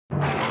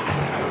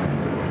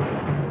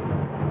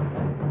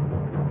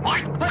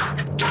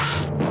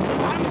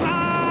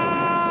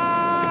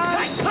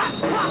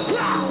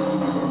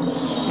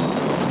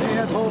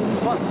Stay-at-home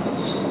fun.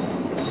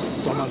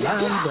 From a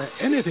land where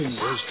anything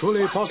is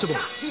truly possible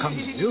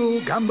comes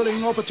new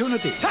gambling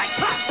opportunity.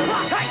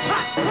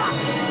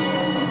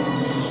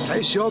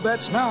 Place your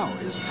bets now.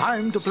 It's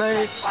time to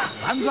play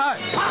Banzai.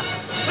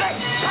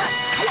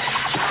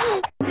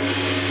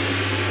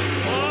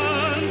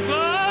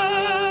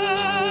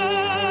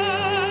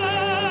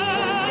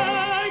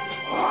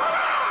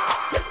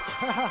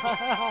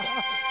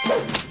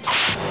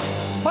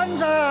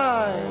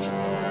 Banzai!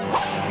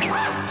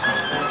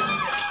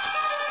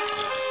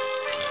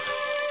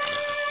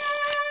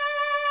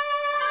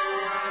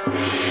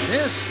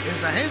 This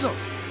is Hazel.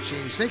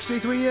 She's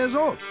 63 years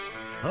old.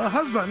 Her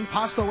husband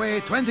passed away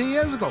 20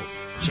 years ago.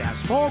 She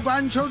has 4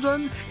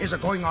 grandchildren, is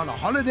going on a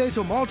holiday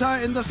to Malta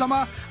in the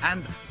summer,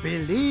 and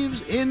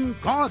believes in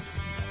God.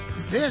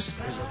 This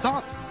is a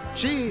thought.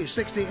 She's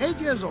 68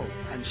 years old,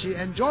 and she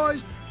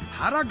enjoys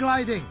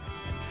paragliding.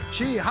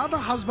 She had a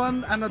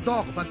husband and a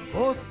dog, but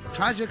both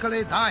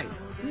tragically died.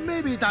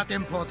 Maybe that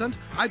important,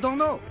 I don't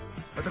know.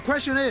 But the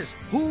question is,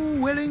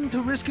 who willing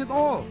to risk it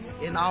all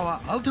in our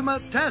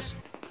ultimate test?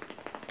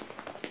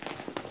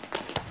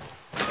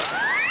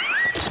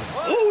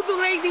 Old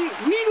lady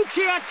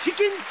wheelchair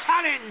chicken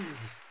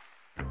challenge!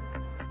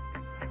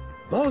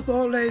 Both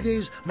old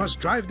ladies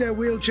must drive their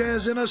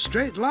wheelchairs in a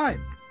straight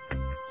line.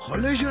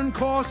 Collision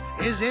course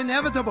is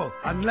inevitable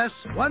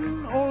unless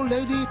one old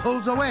lady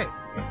pulls away.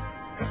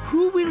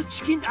 Who will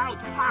chicken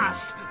out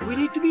first? Will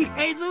it be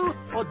Hazel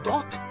or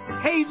Dot?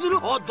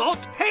 Hazel or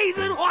Dot?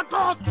 Hazel or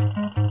Dot?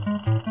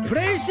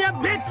 Place your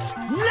bets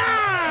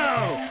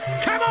now!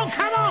 Come on,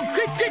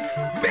 quick,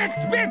 bet!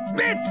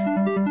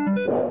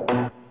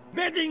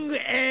 Betting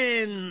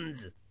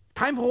ends.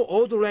 Time for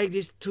old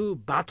ladies to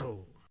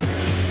battle.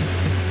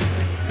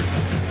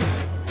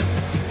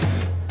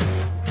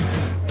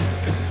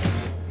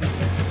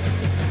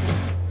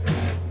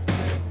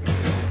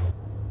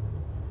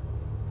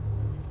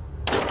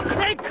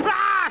 They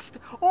crashed!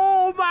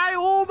 Oh my!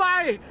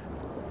 Are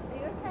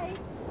you okay?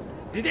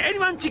 Did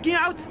anyone chicken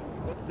out?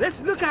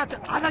 Let's look at the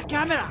other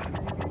camera.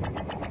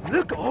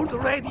 Look, old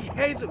lady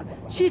Hazel.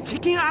 She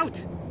chicken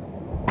out.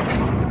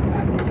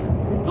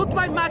 Not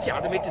by much,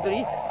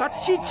 admittedly, but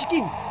she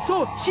chicken,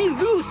 so she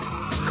lose.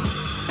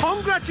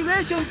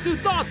 Congratulations to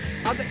Dot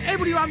and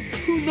everyone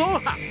who know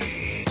her.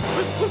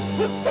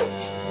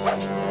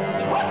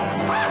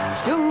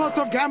 Still lots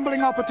of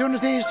gambling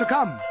opportunities to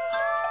come.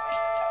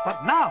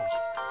 But now,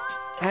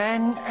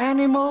 An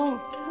animal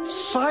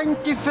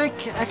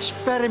scientific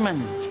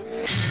experiment.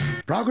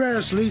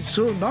 progress leads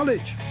to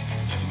knowledge.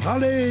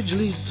 Knowledge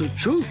leads to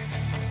truth.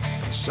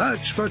 The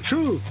search for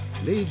truth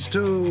leads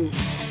to...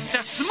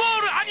 The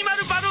small animal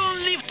balloon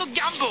lift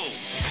gamble.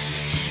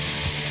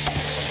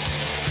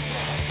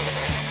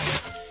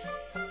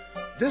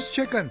 This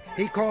chicken,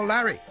 he called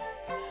Larry.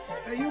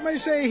 You may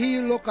say he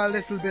look a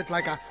little bit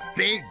like a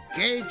big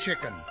gay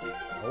chicken.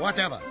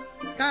 Whatever.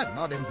 That's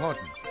not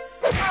important.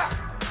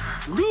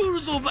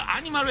 Rules of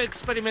animal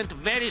experiment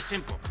very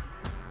simple.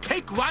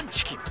 Take one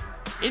chicken,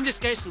 in this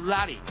case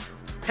Larry.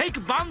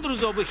 Take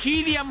bundles of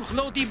helium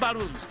floaty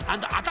balloons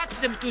and attach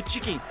them to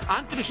chicken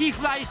until he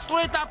flies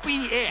straight up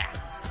in air.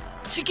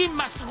 Chicken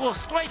must go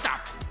straight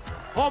up.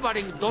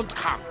 Hovering don't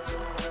count.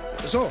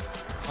 So,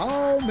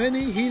 how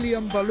many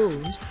helium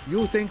balloons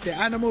you think the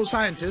animal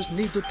scientists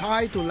need to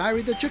tie to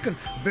Larry the chicken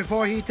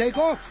before he take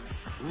off?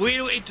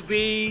 Will it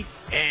be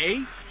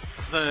A,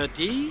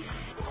 30,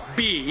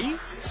 B,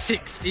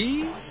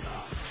 60,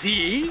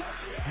 C,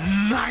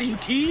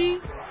 90,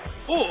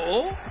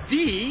 or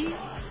D,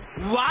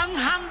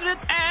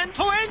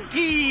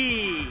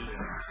 120?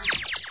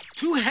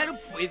 To help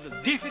with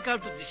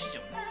difficult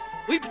decision,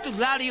 we put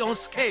Larry on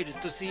scales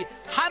to see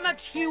how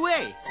much he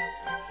weighs.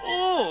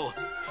 Oh,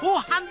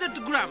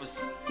 400 grams,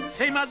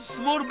 same as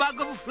small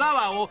bag of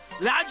flour or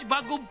large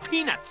bag of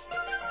peanuts.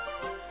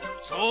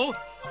 So,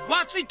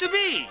 what's it to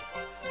be?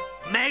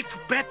 Make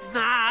bet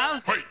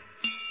now.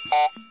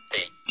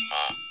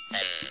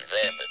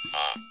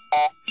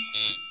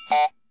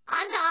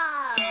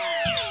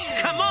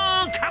 Come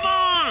on!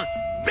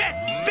 Bet!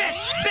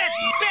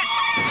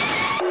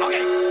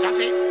 Okay, that's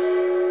it.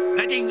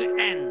 Betting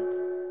end.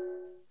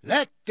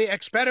 Let the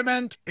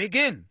experiment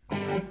begin.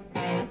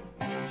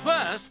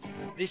 First,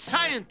 the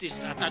scientists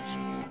attach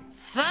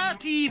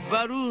 30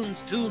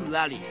 balloons to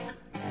Larry.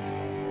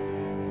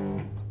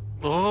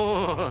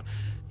 Oh,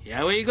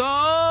 here we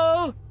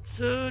go.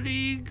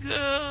 30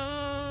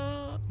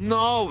 go.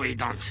 No, we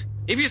don't.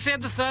 If you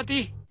said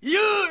 30,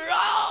 you're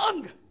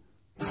wrong.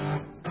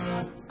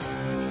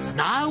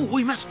 Now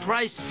we must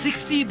try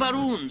 60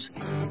 balloons.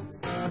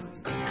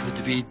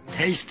 Could be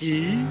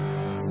tasty.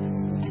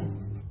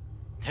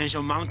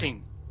 Tension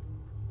mounting.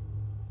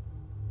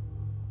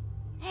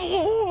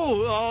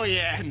 Oh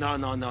yeah. No.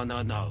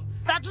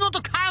 That's not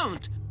a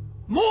count.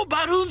 More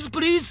balloons,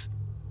 please.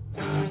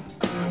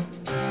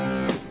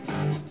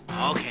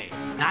 Okay,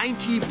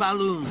 90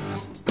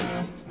 balloons.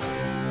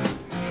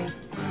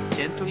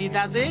 Gently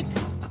does it.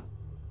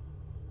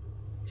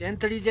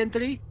 Gently,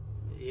 gently.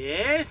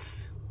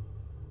 Yes.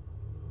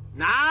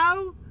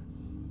 Now.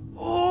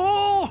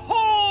 Oh,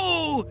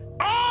 ho!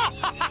 Oh!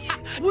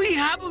 We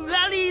have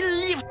Lally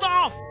lift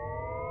off.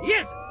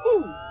 Yes.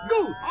 Ooh,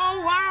 good.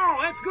 Oh, wow,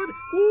 that's good.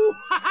 Ooh,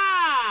 ha,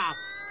 ha.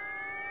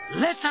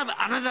 Let's have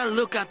another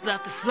look at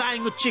that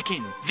flying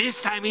chicken. This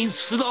time in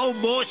slow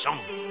motion.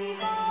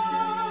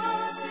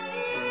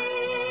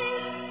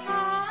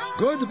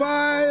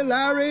 Goodbye,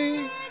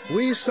 Larry.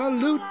 We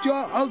salute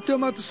your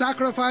ultimate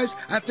sacrifice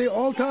at the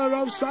altar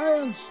of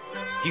science.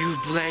 You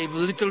brave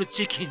little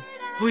chicken.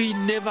 We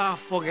never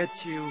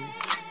forget you.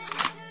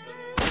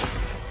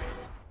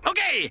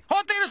 Okay,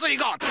 hotel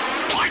suigot.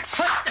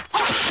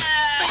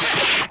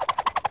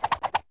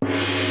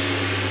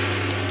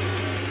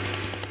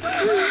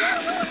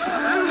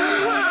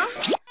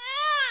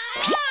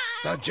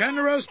 The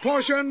generous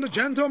portioned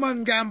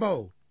gentleman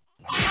gamble.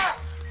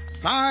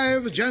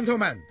 5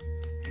 gentlemen.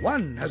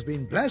 One has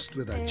been blessed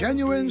with a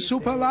genuine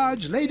super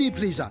large lady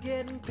pleaser.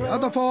 The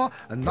other 4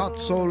 are not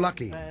so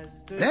lucky.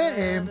 Their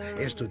aim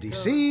is to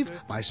deceive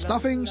by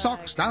stuffing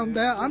socks down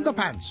their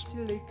underpants.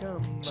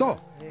 So,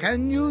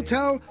 can you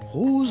tell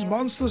whose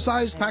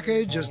monster-sized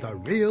package is the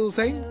real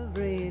thing?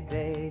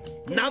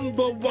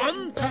 Number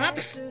 1,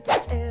 perhaps?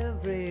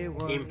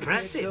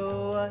 Impressive.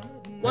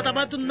 What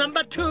about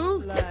number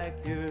 2?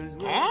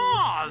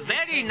 Oh,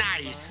 very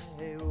nice.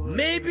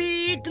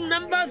 Maybe it's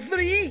number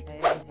 3?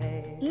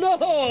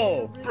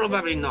 No,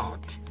 probably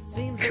not.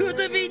 Could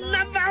it be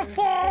number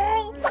 4?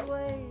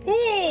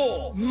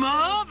 Oh,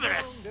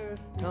 marvelous.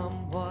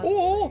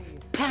 Oh,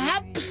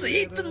 perhaps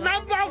it's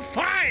number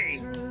 5.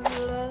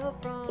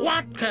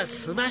 What a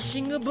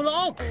smashing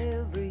block.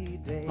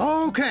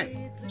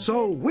 Okay,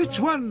 so which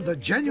one the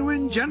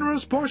genuine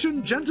generous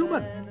portion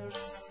gentleman?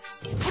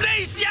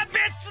 Place your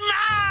bets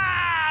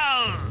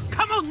now!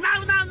 Come on,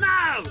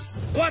 now!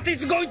 What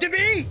is going to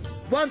be?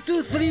 1,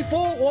 2, 3,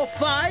 4, or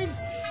 5?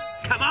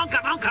 Come on!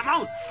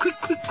 Quick!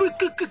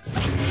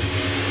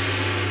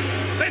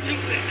 Betting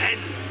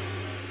ends.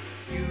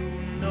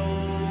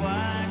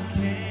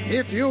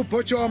 If you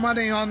put your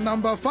money on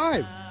number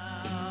 5,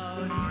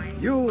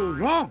 you're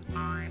wrong.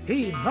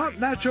 He not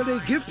naturally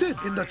gifted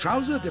in the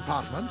trouser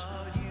department.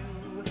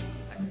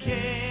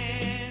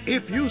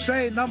 If you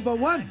say number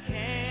 1,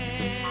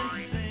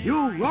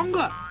 you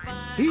wronger.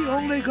 He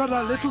only got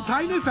a little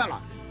tiny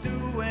fella.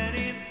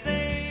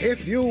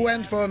 If you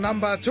went for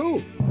number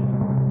 2,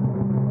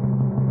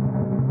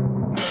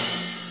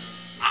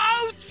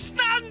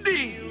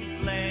 outstanding!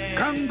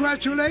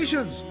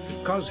 Congratulations,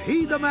 cause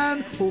he the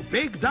man who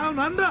big down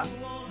under.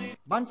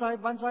 Banzai,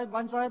 Banzai,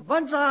 Banzai,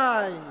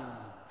 Banzai!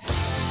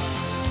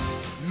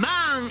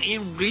 Man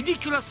in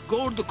ridiculous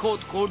gold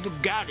coat called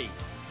Gary.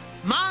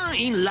 Man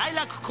in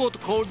lilac coat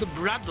called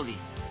Bradley.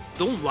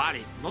 Don't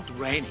worry, not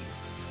raining.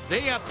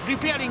 They are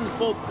preparing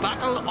for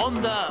battle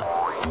on the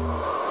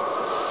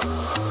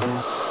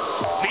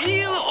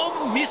Wheel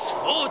of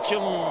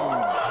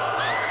Misfortune.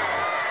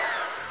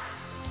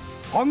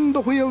 On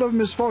the Wheel of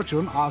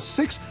Misfortune are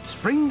 6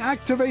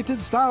 spring-activated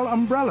style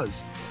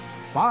umbrellas.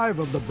 5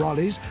 of the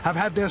brollies have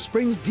had their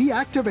springs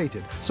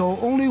deactivated, so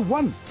only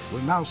 1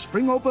 will now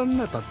spring open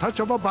at the touch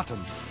of a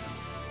button.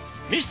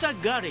 Mr.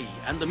 Gary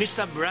and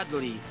Mr.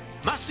 Bradley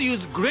must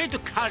use great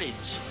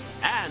courage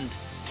and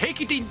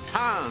take it in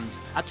turns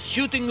at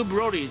shooting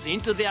brollies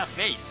into their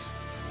face.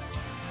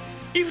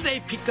 If they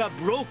pick a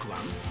broke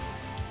one,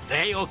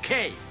 they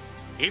okay.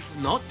 If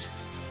not,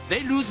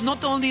 they lose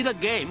not only the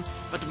game,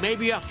 but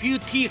maybe a few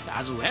teeth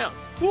as well.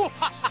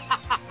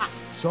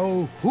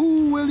 So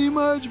who will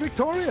emerge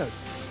victorious?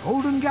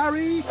 Golden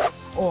Gary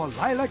or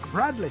Lilac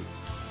Bradley?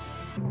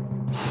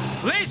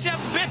 Place your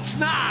bets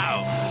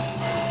now!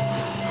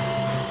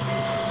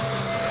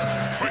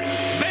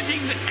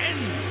 Betting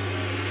ends!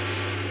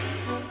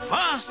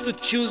 First to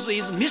choose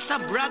is Mr.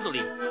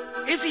 Bradley.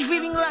 Is he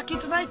feeling lucky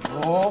tonight?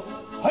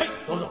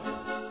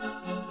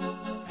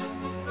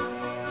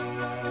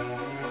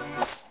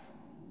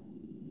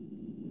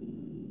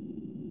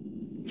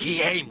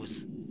 He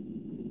aims.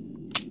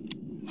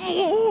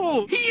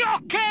 Oh, he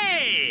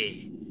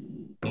okay!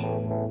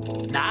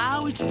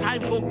 Now it's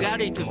time for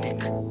Gary to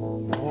pick.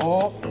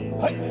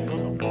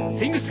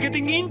 Things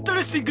getting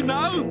interesting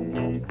now.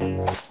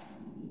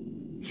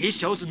 He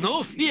shows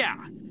no fear.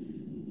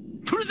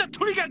 Pull the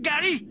trigger,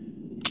 Gary.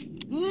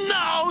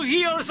 No,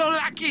 he also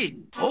lucky.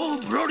 4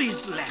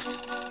 brollies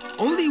left.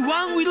 Only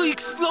 1 will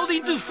explode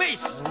into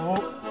face.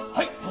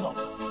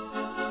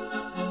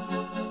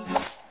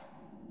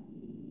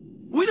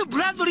 Will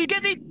Bradley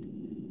get it?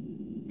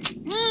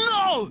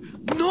 No!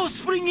 No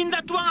spring in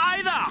that one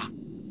either!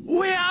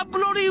 Where are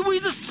Brody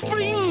with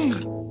spring?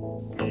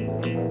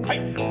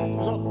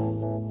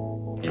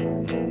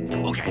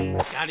 Okay,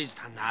 Gary's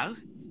turn now.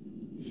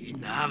 He's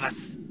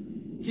nervous.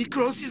 He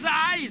closes his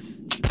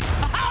eyes.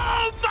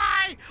 Oh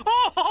my!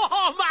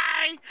 Oh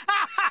my!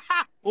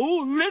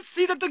 Oh, let's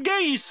see that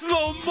again in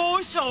slow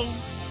motion.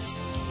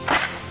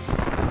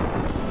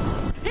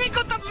 He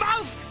got the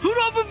mouth full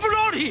of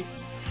Brody.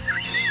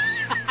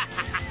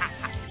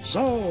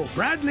 So,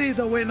 Bradley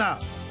the winner.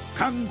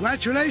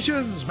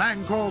 Congratulations,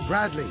 man called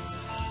Bradley.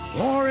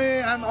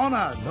 Glory and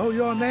honor know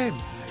your name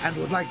and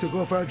would like to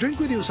go for a drink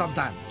with you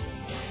sometime.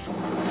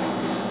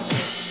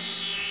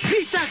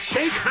 Mr.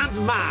 Shake Hands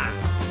Man.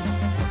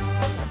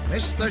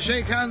 Mr.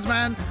 Shake Hands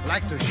Man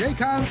liked to shake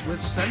hands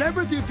with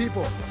celebrity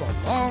people for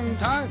a long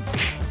time.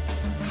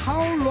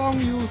 How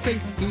long you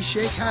think he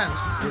shake hands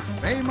with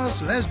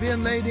famous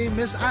lesbian lady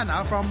Miss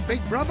Anna from Big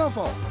Brother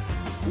for?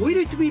 Will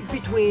it be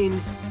between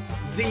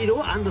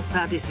 0 and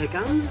 30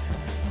 seconds?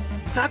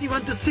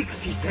 31 to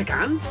 60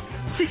 seconds?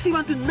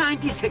 61 to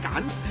 90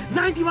 seconds?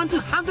 91 to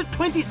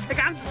 120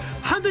 seconds?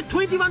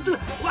 121 to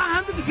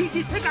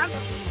 150 seconds?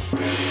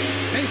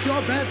 Place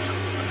your bets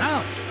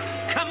now.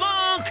 Come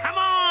on, come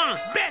on!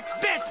 Bet,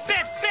 bet,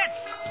 bet,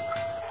 bet!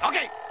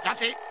 Okay,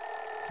 that's it.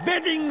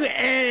 Betting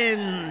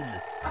ends.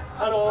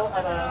 Hello,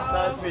 Anna.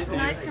 Nice to meet you.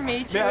 Nice to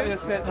meet you. May I have your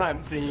spare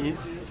time, please?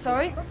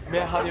 Sorry? May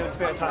I have your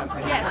spare time,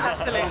 please? Yes,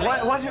 absolutely.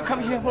 What do you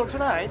come here for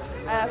tonight?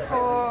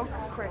 For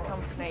queer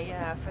company,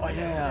 yeah. For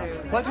Yeah.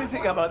 too. What do you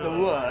think about the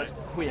word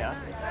queer?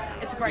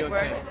 It's a great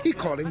word. He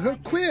calling her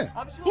queer.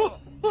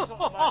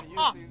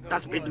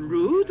 That's a bit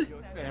rude.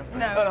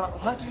 No.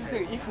 What do you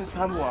think if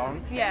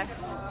someone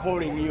Yes.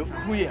 calling you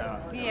queer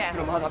Yes.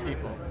 from other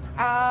people?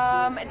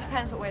 It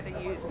depends what way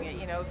they're using it.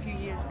 You know, a few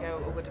years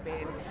ago it would have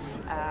been,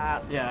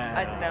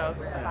 I don't know,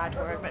 a bad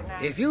word, but now.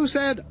 If you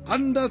said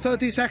under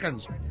 30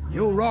 seconds,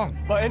 you're wrong.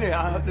 But anyway,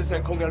 I have to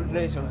say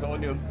congratulations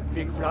on your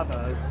big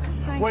brothers.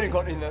 When you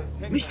got in the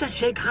Mr.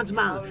 Shake Hands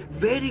Man,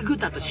 very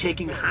good at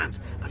shaking hands,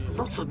 but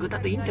not so good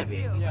at the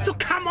interview. So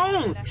come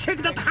on,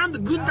 shake that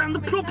hand good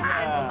and proper.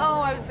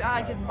 Oh,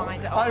 I didn't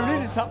mind at all. I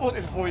really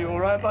supported for you,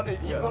 right? But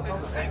you got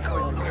in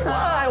second.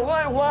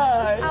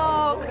 Why?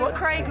 Oh, well,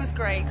 Craig was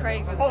great.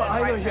 Craig was Oh, the I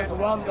know right he's person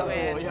to wonderful.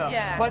 win.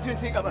 Yeah. What do you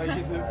think about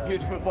his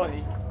beautiful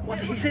body? What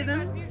did he say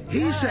then?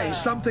 He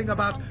says something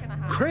about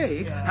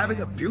Craig having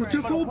a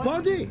beautiful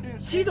body.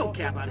 She don't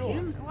care about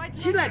him.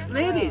 She likes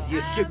ladies, you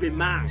stupid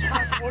man.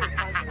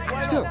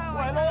 Still,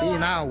 he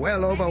now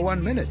well over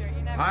 1 minute.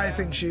 I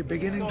think she's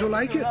beginning to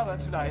like it.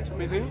 Tonight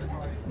with you?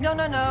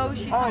 No,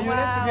 she's Oh, not you well.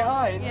 left her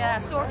behind? Yeah,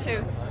 sore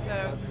tooth,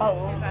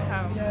 so she's at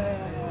home.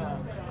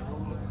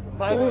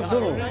 Oh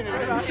no!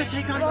 Mr.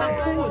 Shake Hands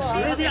Man,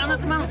 pause. Lady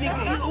Anna's mouth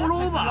is all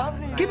over.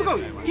 Keep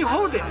going. You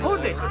hold it,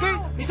 okay?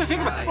 Mr. Shake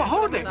Hands Man,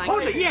 hold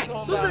it, yeah.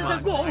 Don't let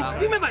that go.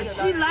 Remember,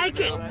 she like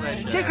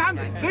it. Shake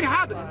hands, very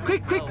hard,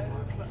 quick.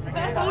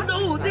 Oh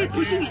no, they're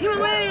pushing him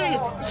away.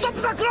 Stop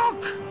the clock.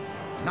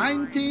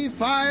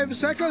 95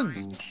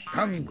 seconds.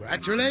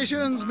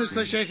 Congratulations,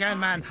 Mr. Shake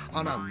Hand Man,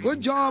 on a good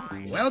job.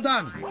 Well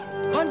done.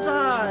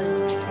 Banzai!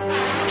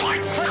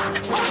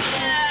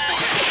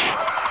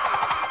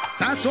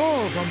 That's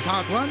all from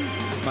part 1,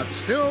 but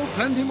still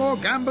plenty more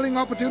gambling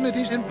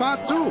opportunities in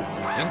part 2,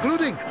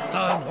 including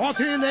the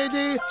Naughty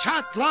Lady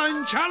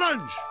Chatline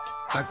Challenge,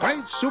 the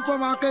Great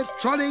Supermarket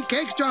Trolley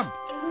Cake Jump,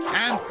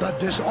 and the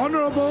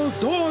Dishonorable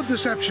Door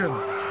Deception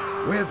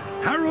with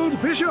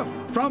Harold Bishop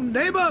from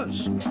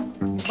Neighbors.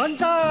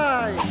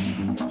 Banzai!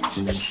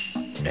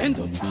 End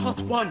of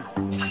part 1.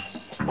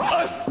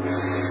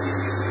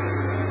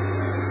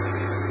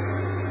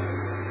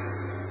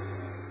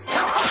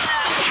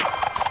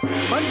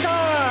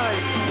 Banzai!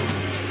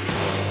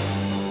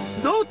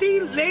 Naughty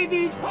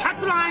Lady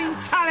Chatline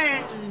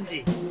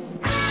Challenge.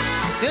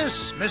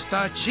 This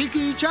Mr.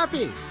 Cheeky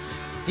Chappy.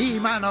 He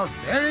man of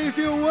very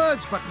few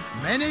words, but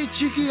many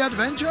cheeky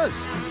adventures.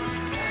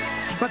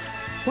 But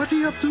what are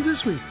you up to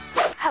this week?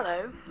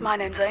 Hello, my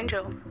name's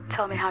Angel.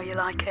 Tell me how you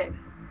like it.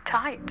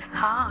 Tight,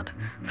 hard,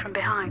 from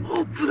behind.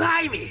 Oh,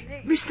 blimey!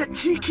 Mr.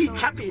 Cheeky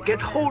Chappy get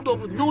hold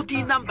of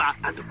naughty number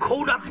and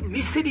call up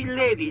mystery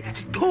lady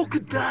to talk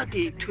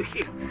dirty to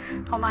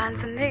him. On my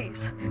hands and knees,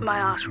 my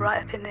arse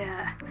right up in the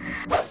air.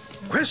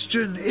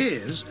 Question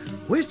is,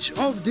 which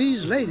of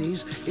these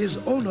ladies is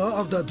owner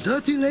of the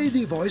dirty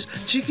lady voice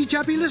Cheeky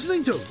Chappy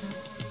listening to?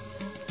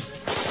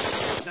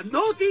 The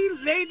Naughty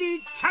Lady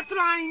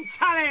Chatline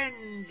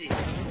Challenge.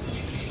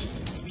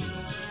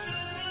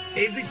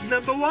 Is it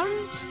number 1?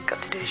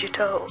 Got to do as you're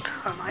told,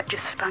 or I might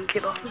just spank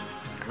your bottom.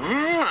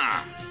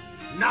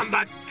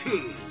 Number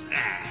 2.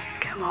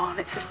 Come on,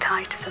 it's as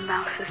tight as a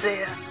mouse's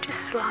ear. Just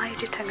slide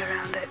your tongue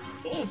around it.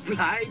 Oh,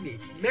 blimey.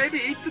 Maybe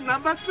it's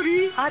number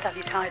 3? I'd have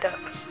you tied up,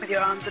 with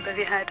your arms above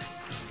your head.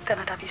 Then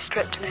I'd have you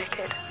stripped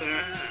naked.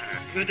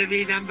 Could it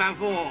be number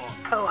 4?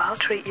 Oh, I'll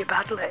treat you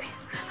badly.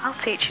 I'll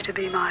teach you to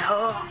be my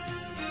whore.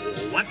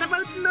 What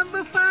about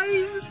number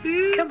 5?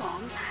 Come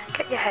on,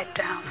 get your head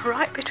down,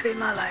 right between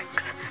my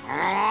legs.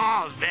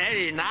 Oh,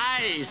 very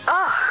nice.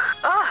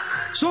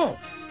 So,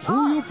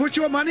 who you put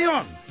your money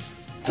on?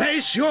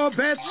 Place your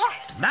bets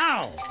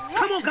now.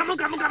 Come on. Quick.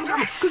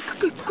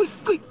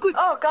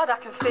 Oh, God, I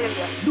can feel you.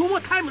 No more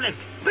time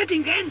left.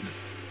 Betting ends.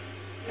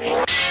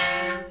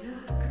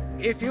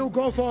 If you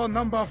go for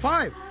number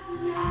 5,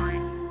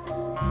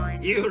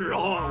 You're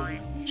wrong.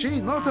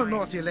 she not a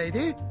naughty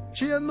lady,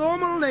 she a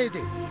normal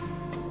lady.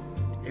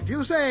 If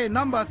you say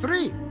number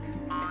 3,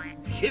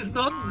 She's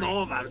not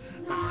normal,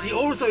 but she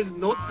also is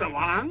not the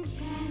one.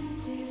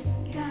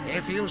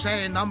 If you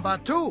say number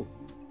 2.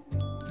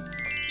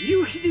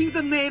 You hitting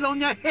the nail on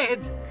your head.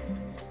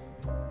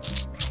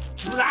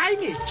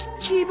 Blimey,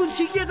 she even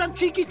cheekier than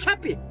Cheeky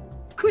Chappy.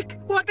 Quick,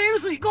 what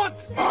else we got?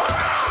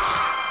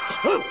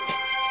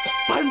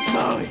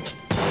 Banzai!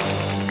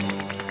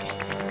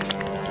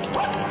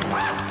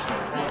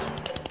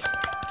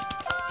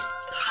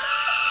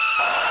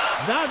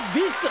 The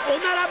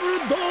dishonorable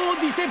door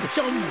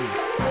deception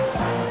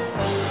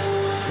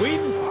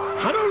with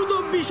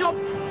Harold Bishop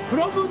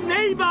from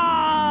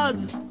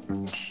Neighbors.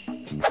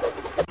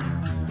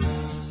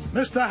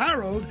 Mr.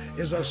 Harold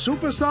is a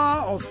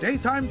superstar of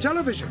daytime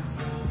television.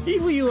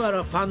 If you are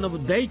a fan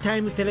of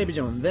daytime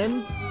television,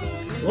 then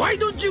why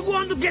don't you go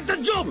and get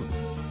a job?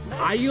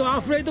 Are you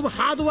afraid of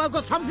hard work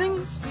or something?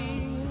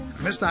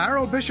 Mr.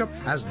 Harold Bishop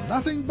has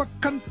nothing but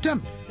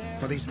contempt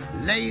for these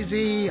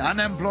lazy,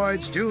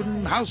 unemployed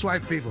student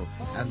housewife people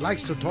and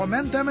likes to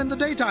torment them in the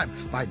daytime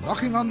by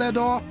knocking on their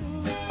door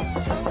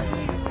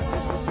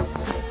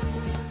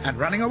and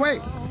running away.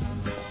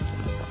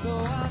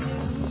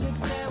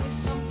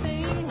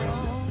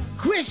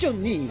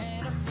 Question is,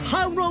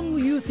 how long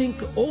do you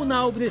think owner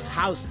of this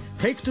house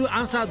take to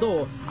answer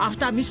door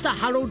after Mr.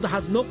 Harold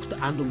has knocked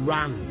and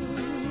run?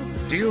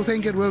 Do you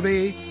think it will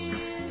be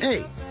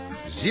A,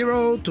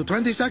 0 to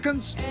 20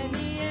 seconds,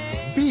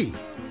 B,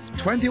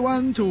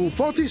 21 to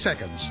 40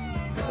 seconds,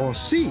 or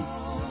C,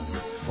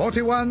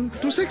 41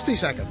 to 60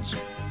 seconds?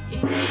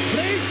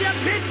 Place your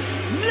bets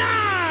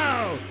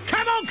now!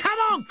 Come on,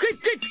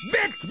 quick,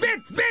 bet!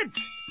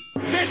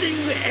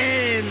 Betting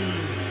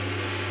ends!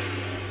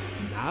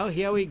 Now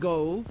here we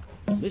go,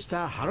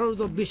 Mr.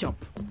 Harold Bishop.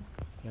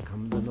 Here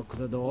comes the knock on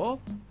the door.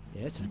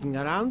 Yes, looking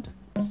around.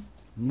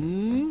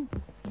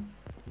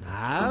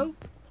 Now,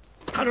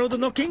 Harold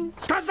knocking.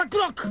 Start the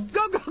clock.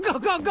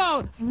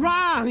 Go!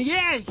 Run!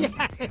 Yeah.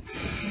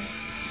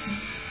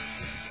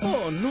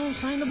 Oh, no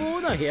sign of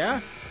order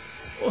here.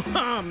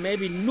 Oh,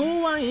 maybe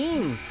no one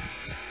in.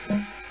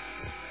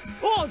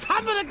 Oh,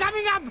 somebody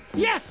coming up.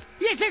 Yes.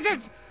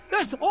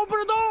 Open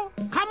the door.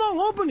 Come on,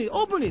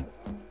 open it.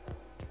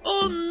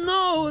 Oh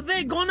no,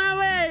 they gone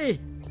away.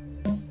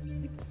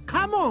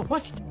 Come on,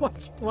 what's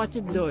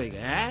it doing,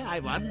 eh? I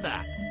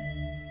wonder.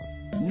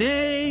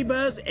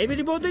 Neighbors,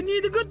 everybody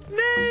need good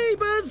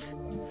neighbors.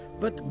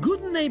 But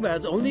good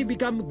neighbors only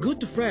become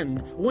good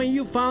friends when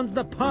you found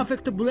the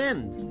perfect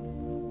blend.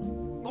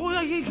 Oh,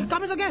 he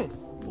comes again.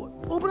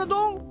 Open the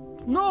door.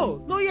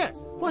 No, not yet.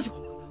 What's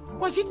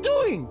he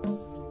doing?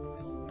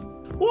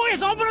 Oh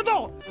yes, open the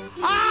door.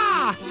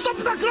 Stop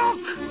the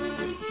clock.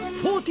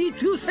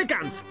 42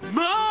 seconds.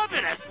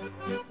 Marvelous.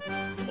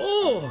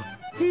 Oh,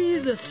 he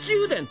is a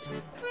student.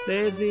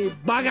 Lazy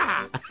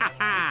bugger.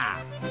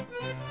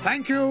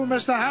 Thank you,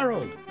 Mr.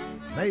 Harold.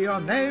 May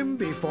your name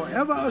be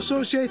forever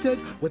associated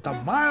with the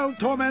mild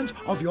torment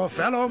of your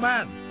fellow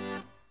man.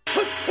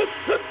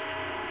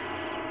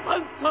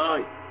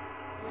 Banzai!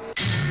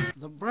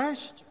 The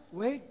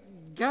breastweight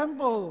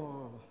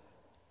gamble.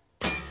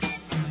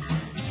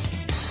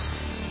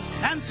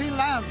 Nancy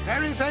Lamb,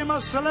 very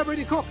famous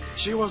celebrity cook.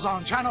 She was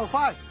on Channel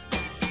 5.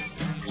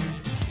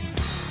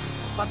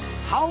 But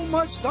how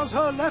much does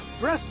her left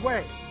breast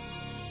weigh?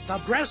 The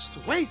breast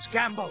weight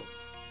gamble.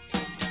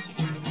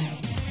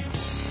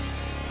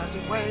 Does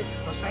it weigh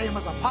the same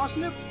as a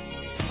parsnip,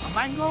 a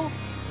mango,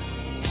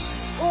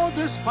 or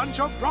this bunch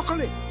of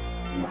broccoli?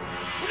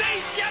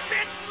 Place your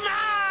bets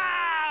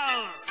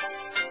now!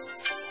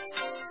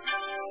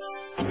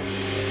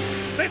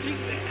 Betting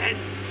ends.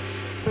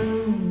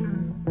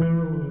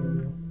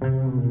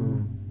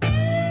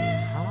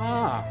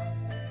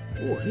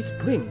 Oh, he's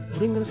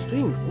playing a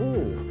string.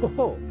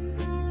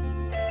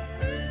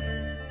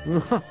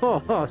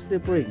 Oh, still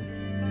playing.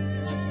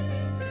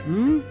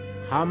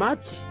 How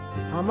much?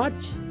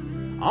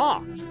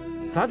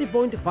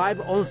 30.5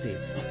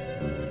 ounces.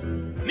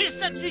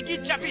 Mr. Cheeky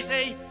Chappy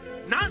say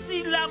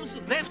Nancy Lamb's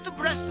left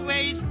breast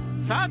weighs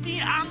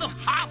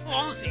 30.5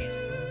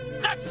 ounces.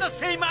 That's the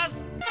same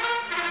as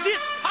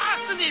this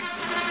parsnip.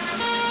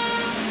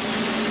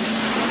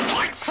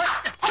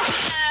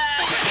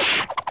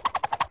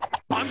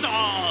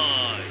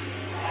 Banzai!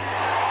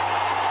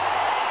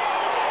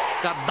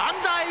 The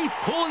Banzai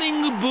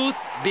polling booth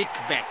big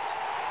bet.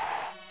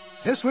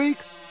 This week,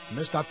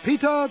 Mr.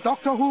 Peter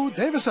Doctor Who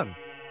Davison.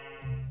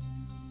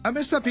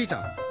 Mr.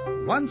 Peter,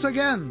 once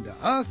again, the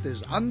Earth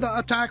is under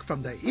attack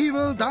from the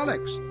evil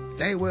Daleks.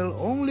 They will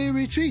only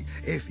retreat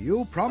if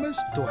you promise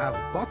to have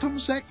bottom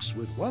sex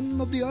with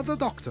one of the other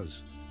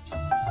doctors.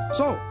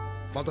 So,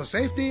 for the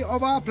safety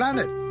of our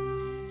planet,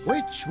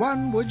 which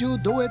one would you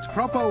do it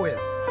proper with?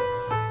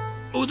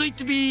 Would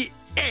it be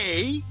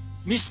A,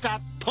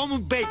 Mr.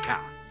 Tom Baker?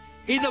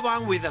 He's the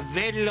one with a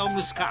very long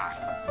scarf.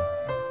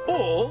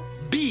 Or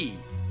B,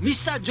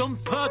 Mr. John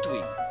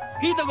Pertwee.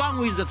 He's the one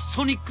with a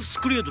sonic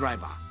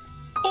screwdriver.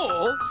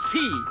 Or C,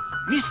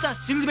 Mr.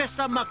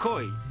 Sylvester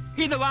McCoy.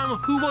 He's the one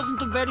who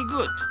wasn't very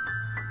good.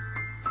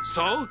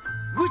 So,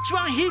 which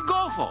one he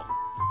go for?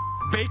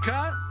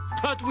 Baker,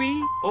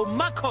 Pertwee, or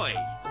McCoy?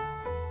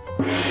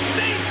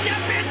 Place your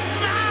bets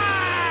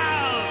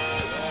now!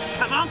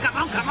 Come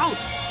on!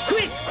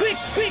 Quick, quick,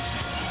 quick!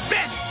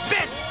 Bet,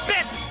 bet,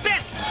 bet,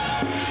 bet!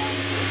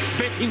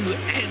 Betting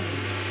ends.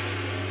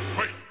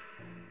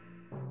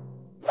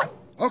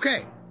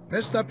 Okay,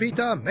 Mr.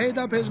 Peter made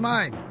up his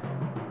mind.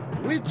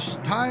 Which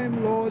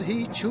Time Lord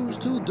he choose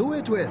to do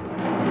it with?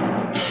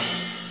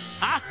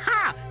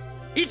 Aha!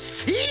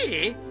 It's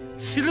he!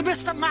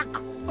 Sylvester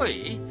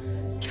McCoy!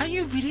 Can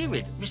you believe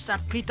it? Mr.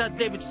 Peter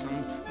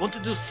Davidson want to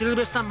do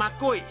Sylvester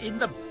McCoy in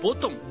the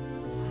bottom.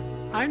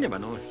 I never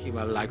know he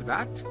was like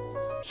that.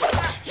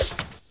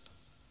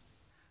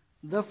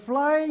 The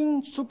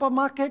Flying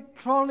Supermarket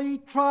Trolley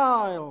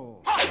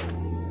Trial.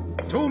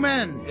 2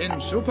 men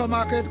in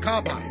supermarket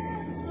car park.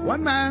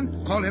 One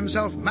man called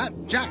himself Matt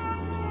Jack.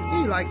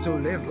 He liked to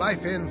live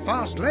life in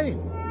fast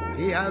lane.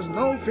 He has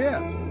no fear,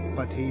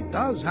 but he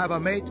does have a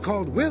mate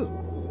called Will.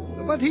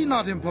 But he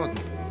not important,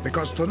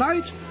 because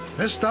tonight,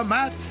 Mr.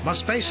 Matt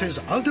must face his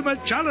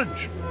ultimate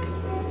challenge.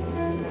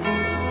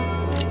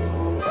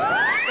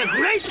 The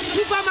great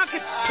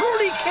supermarket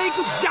trolley cake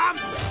jump!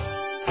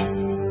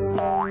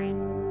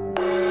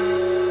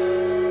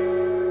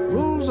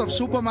 Rules of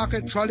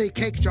supermarket trolley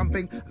cake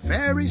jumping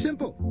very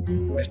simple.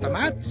 Mr.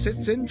 Matt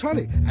sits in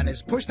trolley and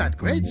is pushed at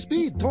great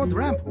speed toward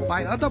ramp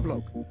by other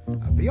bloke.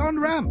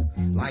 Beyond ramp,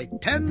 like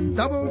 10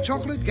 double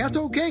chocolate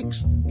ghetto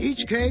cakes.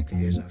 Each cake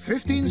is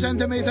 15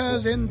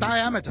 centimeters in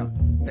diameter.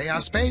 They are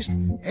spaced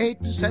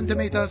 8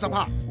 centimeters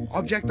apart.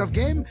 Object of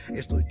game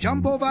is to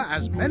jump over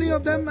as many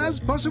of them as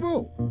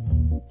possible.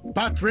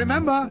 But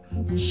remember,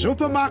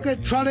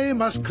 supermarket trolley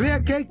must clear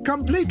cake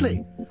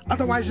completely.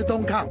 Otherwise it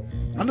don't count.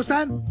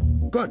 Understand?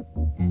 Good.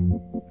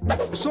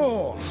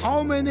 So,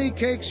 how many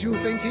cakes you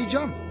think he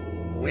jumped?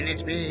 Will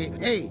it be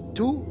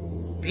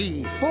A2,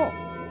 B4,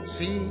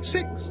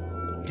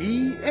 C6,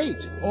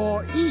 D8,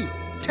 or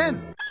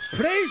E10?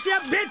 Place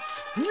your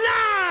bets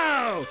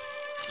now!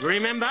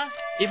 Remember,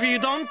 if you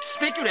don't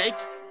speculate,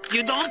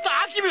 you don't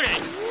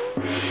accumulate.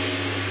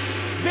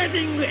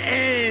 Betting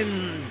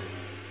ends.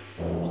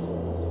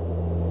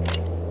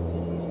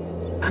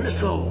 And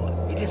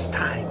so, it is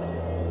time.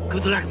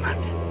 Good luck,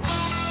 Matt.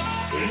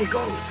 Here he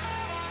goes,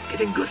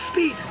 getting good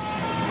speed.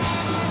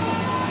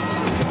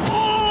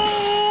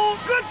 Oh,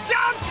 good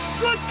jump!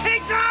 Good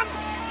cake jump!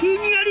 He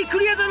nearly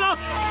cleared the lot.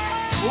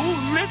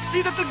 Oh, let's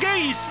see that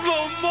again,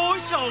 slow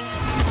motion.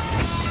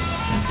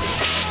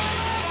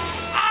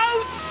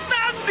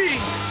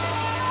 Outstanding!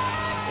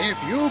 If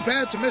you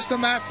bet Mr.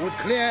 Matt would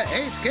clear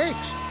 8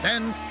 cakes,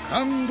 then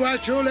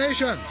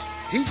congratulations.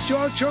 Teach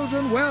your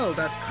children well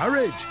that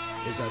courage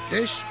is a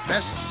dish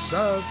best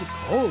served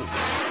cold.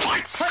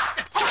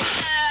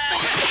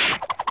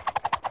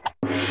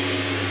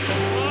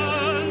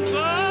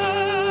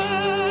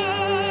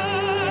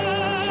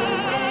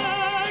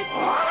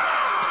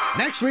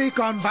 Next week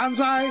on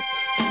Banzai,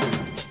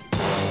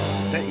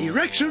 the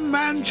Erection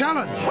Man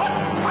Challenge.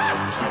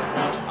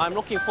 I'm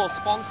looking for a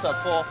sponsor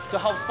to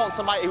help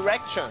sponsor my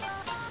erection.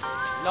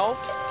 No?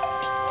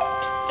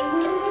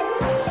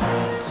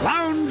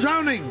 Clown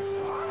drowning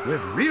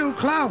with real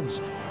clowns.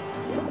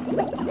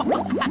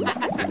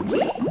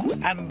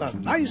 And the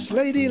nice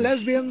lady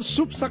lesbian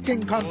soup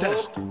sucking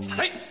contest.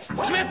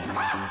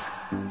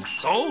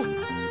 So,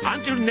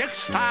 until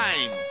next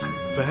time.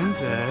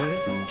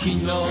 Banzai. 昨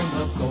日の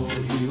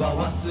恋は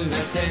忘れ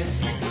て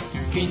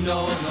昨日の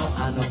あ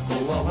の子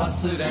は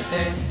忘れて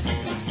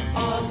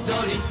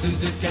踊り続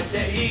けて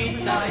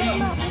いたい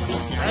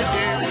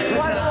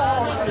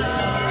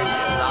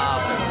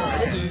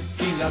月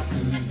が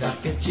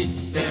砕け散っ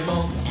て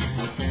も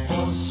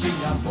星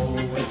が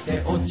燃えて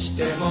落ち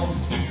ても